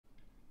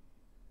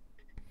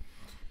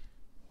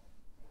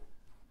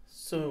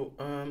So,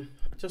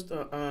 just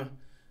an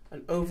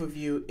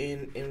overview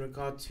in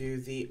regard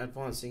to the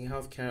Advancing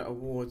Healthcare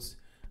Awards,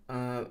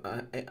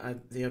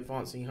 the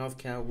Advancing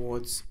Healthcare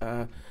Awards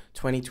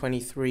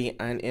 2023,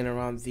 and in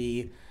around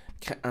the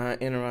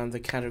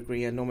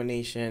category and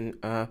nomination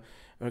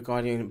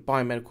regarding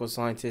Biomedical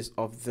Scientist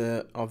of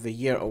the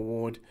Year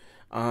Award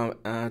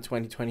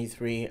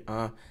 2023,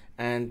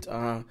 and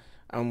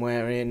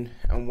wherein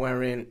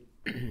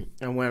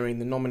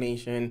the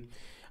nomination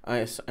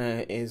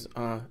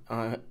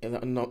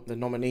the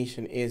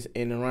nomination is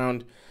in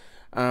around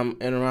the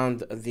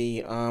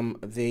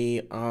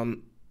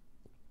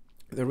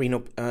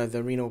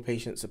renal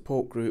patient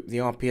support group, the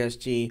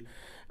RPSG,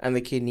 and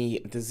the kidney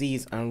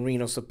disease and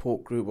renal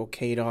support group, or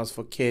KDARs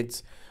for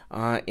kids,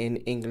 in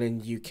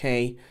England,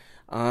 UK,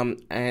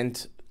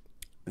 and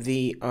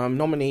the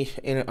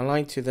nomination in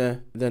aligned to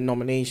the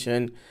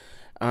nomination.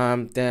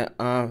 There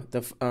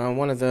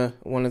one of the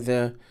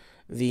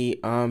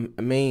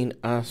main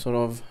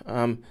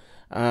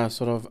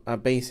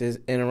basis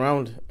in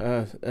around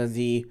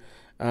the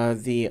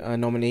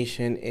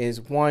nomination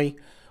is why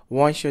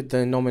should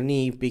the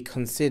nominee be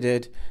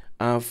considered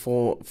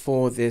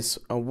for this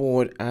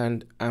award,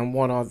 and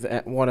what are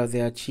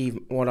their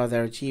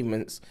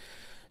achievements.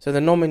 So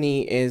the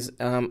nominee is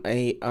a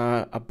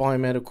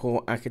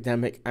biomedical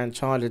academic and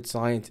chartered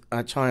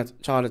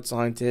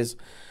scientist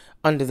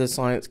under the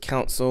Science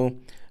Council.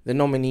 The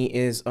nominee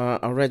is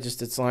a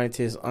registered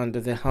scientist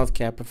under the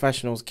Healthcare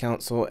Professionals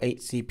Council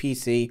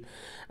 (HCPC),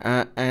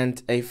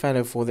 and a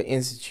fellow for the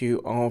Institute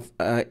of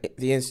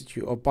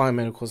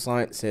Biomedical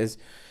Sciences.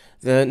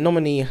 The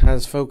nominee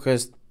has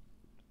focused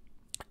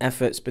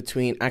efforts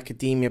between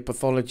academia,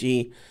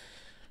 pathology,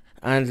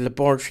 and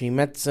laboratory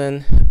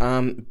medicine,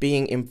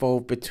 being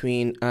involved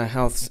between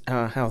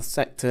health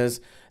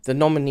sectors. The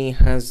nominee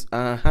has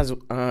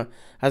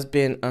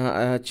been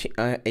a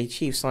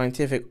chief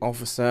scientific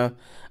officer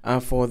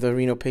for the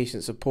Renal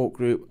Patient Support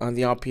Group and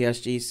the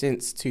RPSG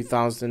since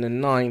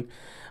 2009,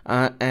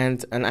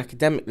 and an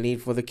academic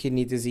lead for the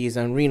Kidney Disease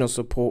and Renal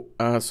Support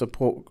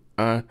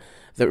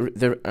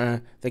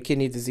the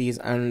Kidney Disease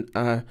and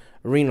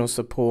Renal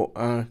Support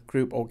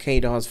Group, or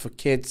KDARs for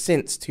kids,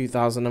 since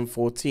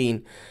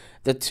 2014.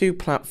 The two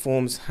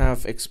platforms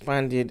have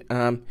expanded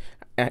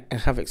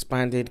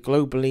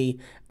globally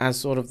as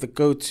sort of the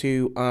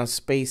go-to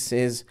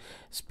spaces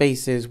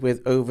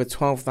with over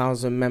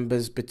 12,000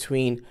 members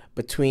between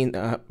the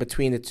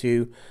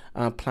two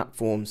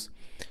platforms.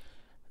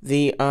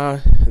 The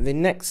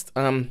next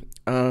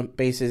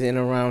basis in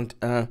around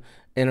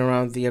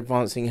the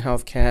Advancing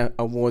Healthcare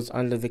Awards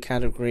under the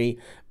category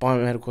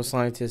Biomedical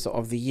Scientist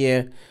of the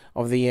Year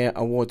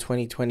Award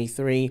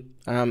 2023,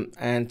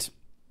 and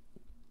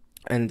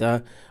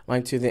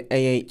line to the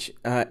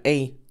AHA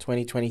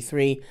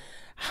 2023.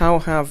 How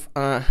have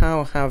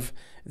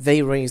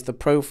they raised the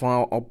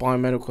profile of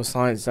biomedical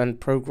science and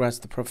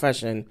progressed the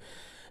profession?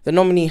 The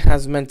nominee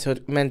has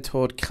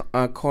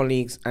mentored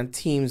colleagues and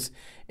teams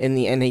in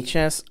the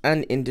NHS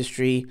and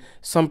industry.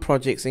 Some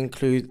projects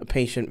include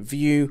Patient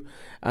View,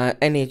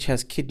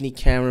 NHS Kidney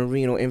Care and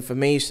Renal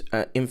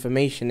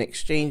Information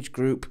Exchange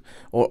Group,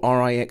 or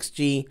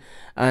RIXG,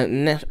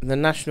 the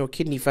National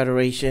Kidney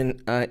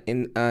Federation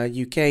in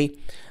UK,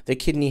 the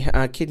Kidney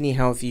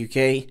Health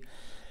UK,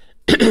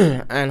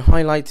 and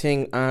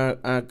highlighting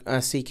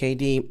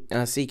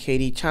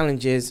CKD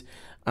challenges.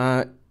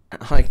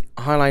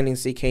 Highlighting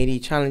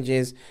CKD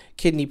challenges,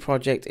 Kidney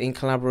Project in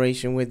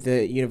collaboration with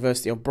the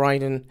University of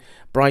Brighton,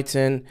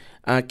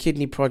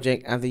 Kidney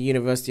Project at the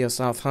University of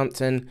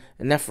Southampton,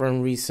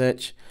 Nephron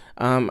Research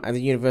at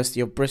the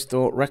University of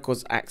Bristol,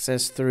 records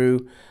access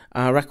through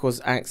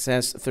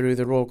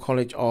the Royal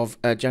College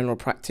of General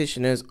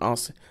Practitioners,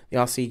 the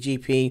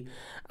RCGP,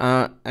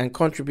 and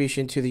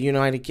contribution to the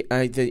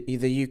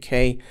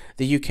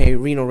UK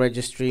Renal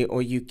Registry,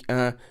 or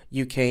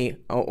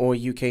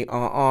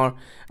UKRR,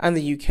 and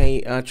the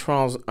UK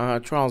Trials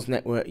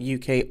Network,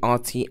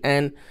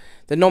 UKRTN.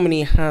 The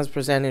nominee has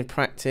presented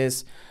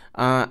practice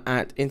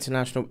at the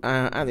International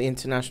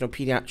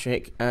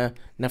Pediatric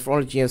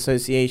Nephrology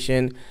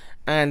Association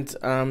and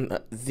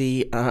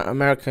the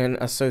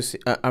American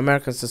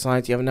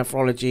Society of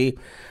Nephrology,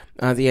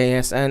 the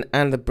ASN,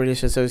 and the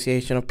British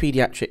Association of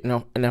Pediatric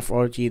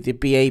Nephrology, the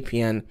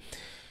BAPN.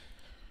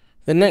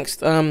 The next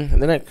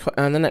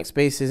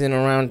basis in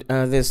around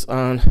this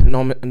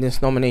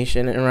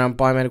nomination in around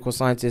Biomedical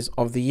Scientist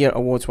of the Year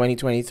Award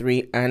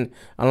 2023, and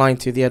aligned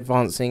to the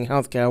Advancing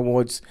Healthcare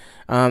Awards,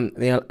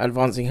 the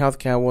Advancing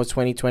Healthcare Awards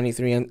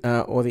 2023, and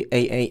or the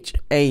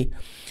AHA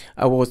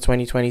Awards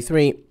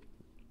 2023,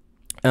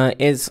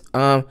 is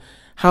how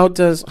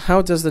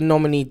does the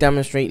nominee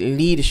demonstrate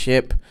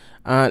leadership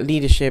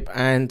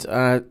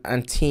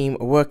and team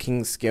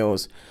working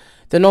skills?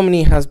 The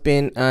nominee has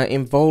been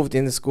involved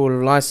in the School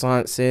of Life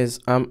Sciences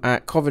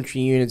at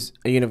Coventry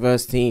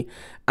University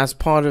as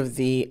part of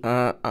the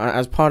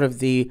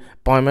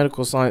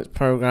biomedical science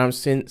program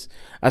since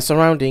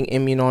surrounding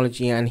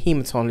immunology and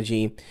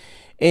hematology.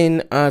 In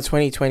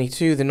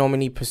 2022, the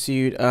nominee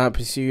pursued a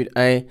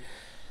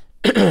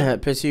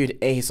pursued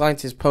a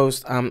scientist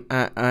post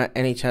at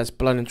NHS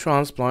Blood and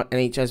Transplant,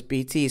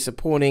 NHSBT,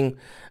 supporting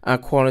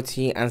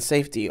quality and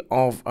safety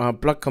of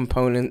blood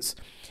components.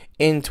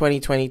 In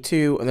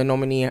 2022, the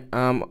nominee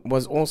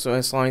was also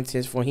a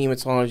scientist for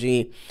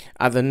haematology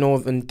at the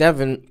Northern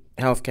Devon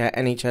Healthcare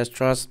NHS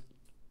Trust.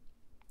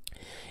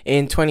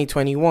 In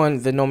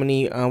 2021, the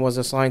nominee was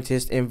a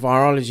scientist in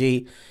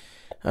virology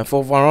at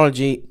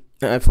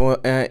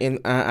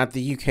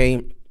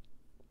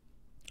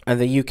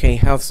the UK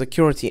Health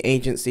Security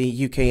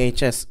Agency,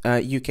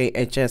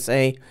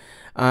 UKHSA,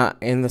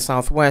 in the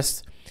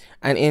southwest.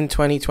 And in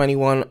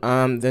 2021,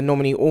 the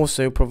nominee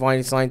also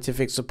provided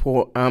scientific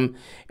support in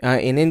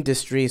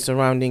industry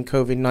surrounding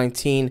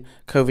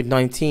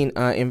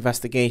COVID-19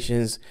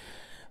 investigations.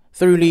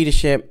 Through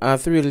leadership,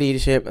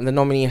 the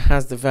nominee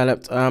has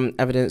developed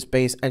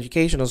evidence-based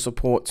educational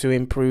support to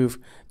improve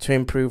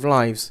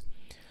lives.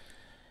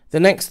 The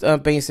next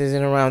basis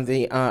in around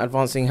the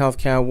Advancing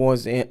Healthcare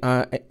Awards in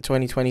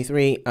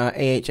 2023,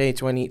 AHA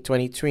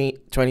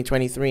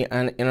 2023,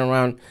 and in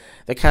around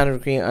the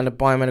category under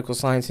Biomedical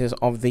Sciences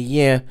of the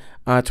Year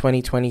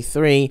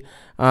 2023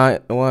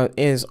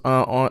 is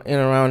in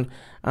around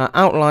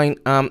outline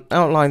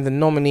the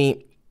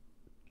nominee.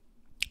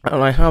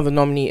 Outline how the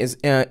nominee is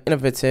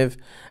innovative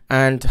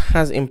and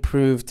has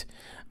improved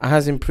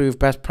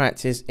best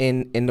practice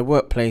in the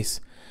workplace.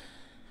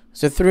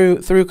 So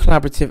through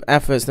collaborative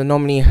efforts, the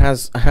nominee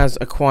has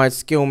acquired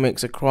skill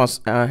mix across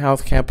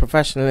healthcare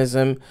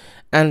professionalism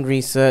and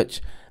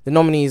research. The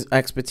nominee's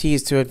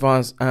expertise to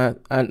advance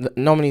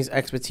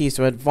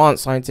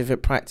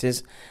scientific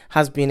practice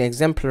has been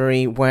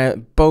exemplary, where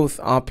both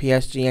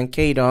RPSG and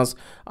KDARs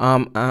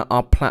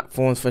are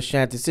platforms for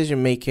shared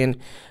decision making,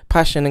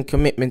 passion and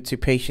commitment to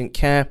patient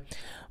care.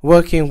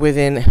 Working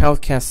within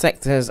healthcare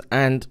sectors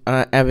and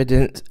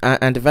evidence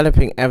and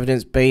developing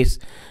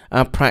evidence-based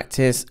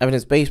practice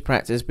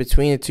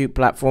between the two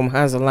platforms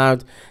has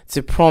allowed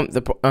to prompt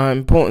the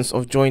importance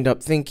of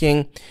joined-up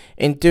thinking.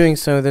 In doing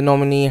so, the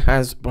nominee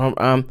has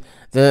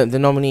prompted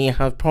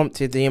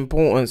the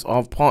importance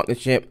of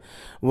partnership,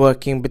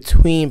 working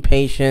between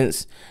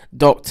patients,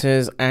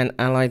 doctors, and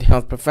allied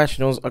health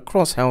professionals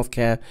across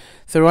healthcare.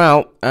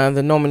 Throughout,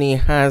 the nominee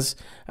has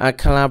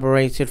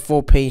collaborated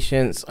for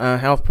patients,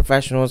 health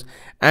professionals,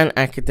 and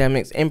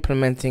academics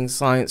implementing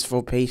science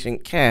for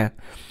patient care.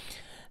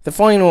 The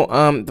final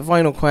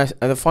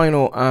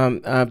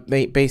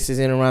basis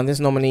in around this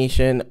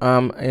nomination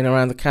in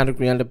around the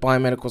category under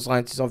Biomedical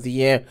Sciences of the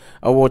Year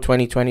Award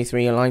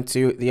 2023, aligned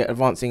to the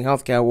Advancing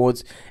Healthcare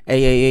Awards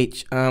AHA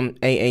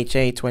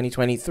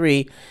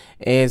 2023,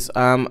 is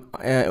the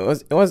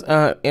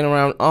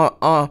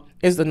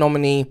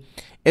nominee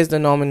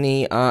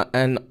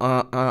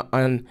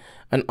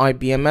an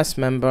IBMS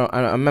member,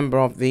 a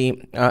member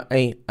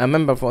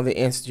for the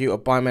Institute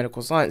of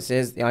Biomedical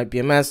Sciences, the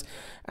IBMS,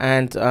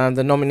 and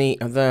the nominee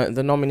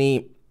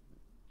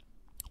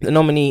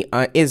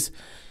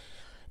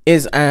is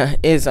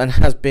and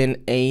has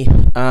been a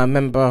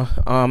member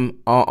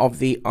of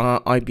the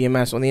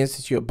IBMS, or the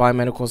Institute of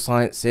Biomedical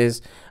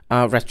Sciences,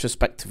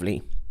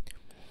 retrospectively.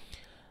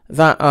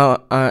 That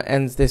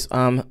ends this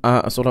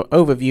sort of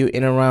overview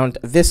in around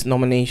this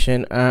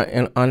nomination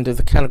under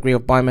the category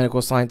of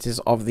Biomedical Sciences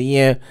of the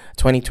Year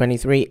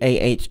 2023,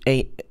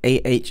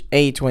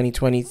 AHA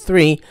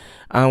 2023,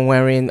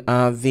 wherein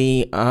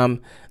the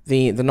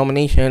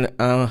nomination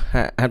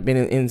had been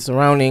in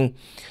surrounding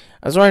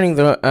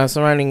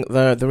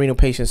the Renal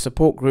Patient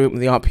Support Group,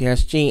 the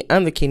RPSG,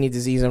 and the Kidney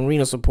Disease and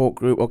Renal Support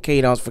Group, or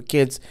KDARs, for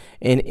kids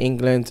in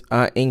England,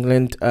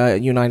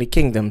 United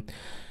Kingdom.